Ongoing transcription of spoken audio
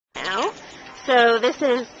So this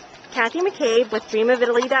is Kathy McCabe with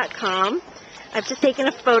dreamofitaly.com. I've just taken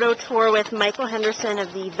a photo tour with Michael Henderson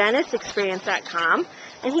of the VeniceExperience.com,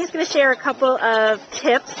 and he's going to share a couple of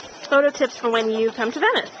tips, photo tips for when you come to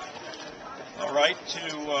Venice. All right,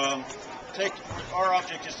 our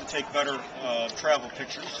object is to take better travel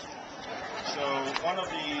pictures. So one of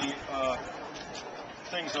the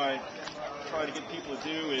things I try to get people to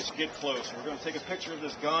do is get close. We're going to take a picture of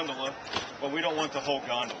this gondola, but we don't want the whole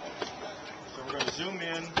gondola. So we're going to zoom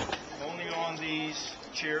in only on these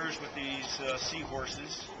chairs with these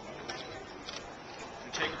seahorses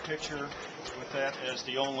and take a picture with that as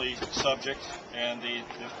the only subject, and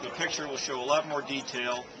the picture will show a lot more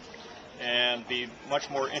detail and be much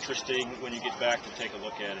more interesting when you get back to take a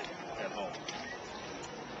look at it at home.